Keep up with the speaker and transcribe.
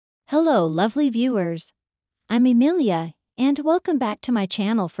Hello, lovely viewers. I'm Emilia, and welcome back to my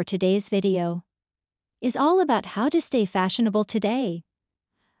channel for today's video. Is all about how to stay fashionable today.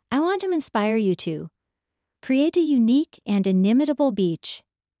 I want to inspire you to create a unique and inimitable beach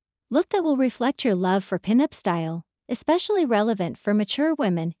look that will reflect your love for pinup style, especially relevant for mature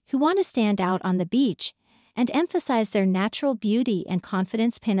women who want to stand out on the beach and emphasize their natural beauty and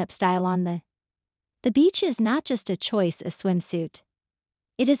confidence. Pinup style on the beach is not just a choice, a swimsuit.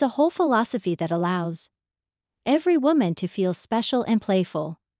 It is a whole philosophy that allows every woman to feel special and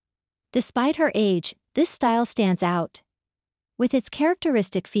playful. Despite her age, this style stands out with its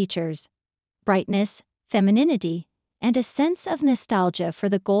characteristic features, brightness, femininity, and a sense of nostalgia for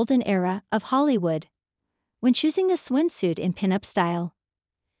the golden era of Hollywood. When choosing a swimsuit in pinup style,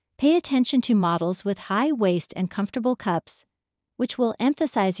 pay attention to models with high waist and comfortable cups, which will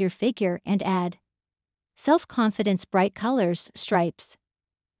emphasize your figure and add self-confidence. Bright colors, stripes,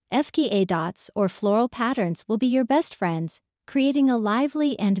 FKA dots, or floral patterns will be your best friends, creating a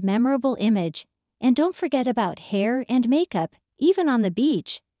lively and memorable image. And don't forget about hair and makeup, even on the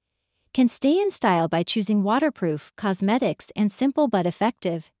beach. Can stay in style by choosing waterproof cosmetics and simple but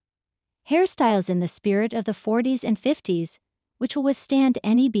effective hairstyles in the spirit of the 40s and 50s, which will withstand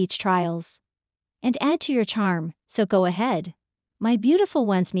any beach trials and add to your charm. So go ahead, my beautiful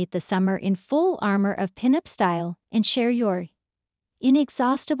ones, meet the summer in full armor of pinup style and share your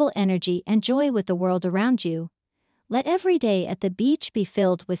inexhaustible energy and joy with the world around you. Let every day at the beach be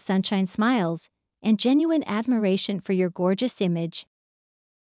filled with sunshine, smiles, and genuine admiration for your gorgeous image.